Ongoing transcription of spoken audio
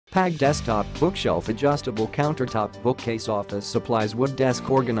PAG Desktop Bookshelf Adjustable Countertop Bookcase Office Supplies Wood Desk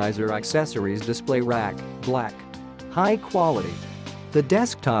Organizer Accessories Display Rack, Black. High quality. The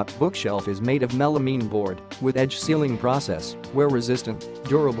desktop bookshelf is made of melamine board with edge sealing process, wear-resistant,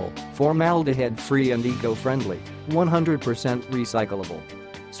 durable, formaldehyde-free and eco-friendly, 100% recyclable.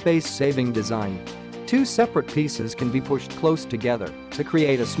 Space-saving design. Two separate pieces can be pushed close together to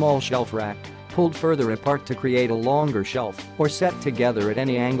create a small shelf rack, pulled further apart to create a longer shelf, or set together at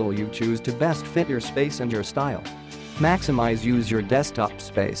any angle you choose to best fit your space and your style. Use your desktop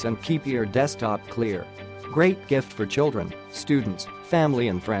space and keep your desktop clear. Great gift for children, students, family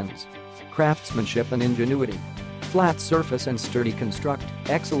and friends. Craftsmanship and Ingenuity. Flat surface and sturdy construct,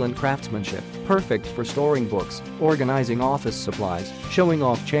 excellent craftsmanship, perfect for storing books, organizing office supplies, showing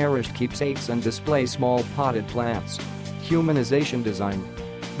off cherished keepsakes and display small potted plants. Humanization design.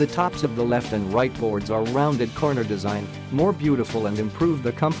 The tops of the left and right boards are rounded corner design, more beautiful and improve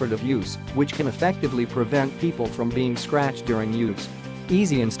the comfort of use, which can effectively prevent people from being scratched during use.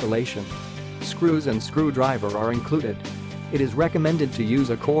 Easy installation. Screws and screwdriver are included. It is recommended to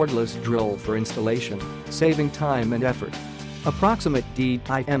use a cordless drill for installation, saving time and effort. Approximate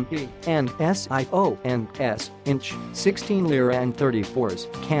DIME and SIONS inch 16 lira and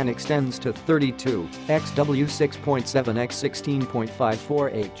 34s can extends to 32 XW 6.7 x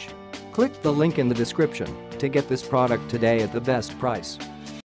 16.54 H. Click the link in the description to get this product today at the best price.